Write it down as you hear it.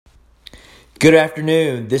Good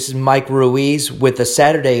afternoon. This is Mike Ruiz with the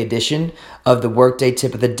Saturday edition of the Workday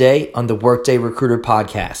Tip of the Day on the Workday Recruiter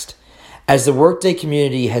podcast. As the Workday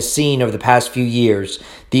community has seen over the past few years,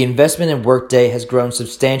 the investment in Workday has grown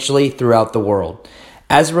substantially throughout the world.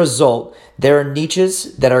 As a result, there are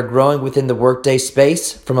niches that are growing within the Workday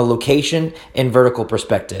space from a location and vertical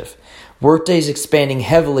perspective. Workday is expanding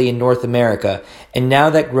heavily in North America, and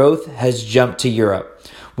now that growth has jumped to Europe.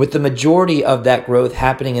 With the majority of that growth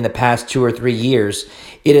happening in the past 2 or 3 years,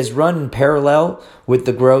 it has run in parallel with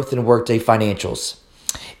the growth in Workday Financials.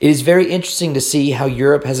 It is very interesting to see how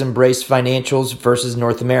Europe has embraced financials versus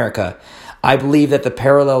North America. I believe that the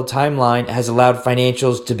parallel timeline has allowed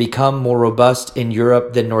financials to become more robust in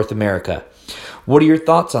Europe than North America. What are your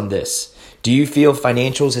thoughts on this? Do you feel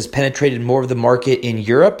financials has penetrated more of the market in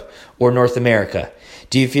Europe or North America?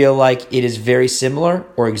 Do you feel like it is very similar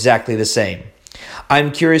or exactly the same?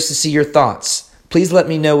 I'm curious to see your thoughts. Please let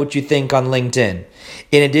me know what you think on LinkedIn.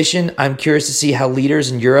 In addition, I'm curious to see how leaders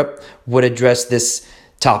in Europe would address this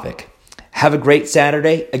topic. Have a great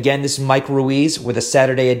Saturday. Again, this is Mike Ruiz with a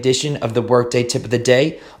Saturday edition of the Workday Tip of the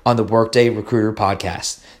Day on the Workday Recruiter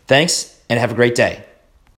podcast. Thanks and have a great day.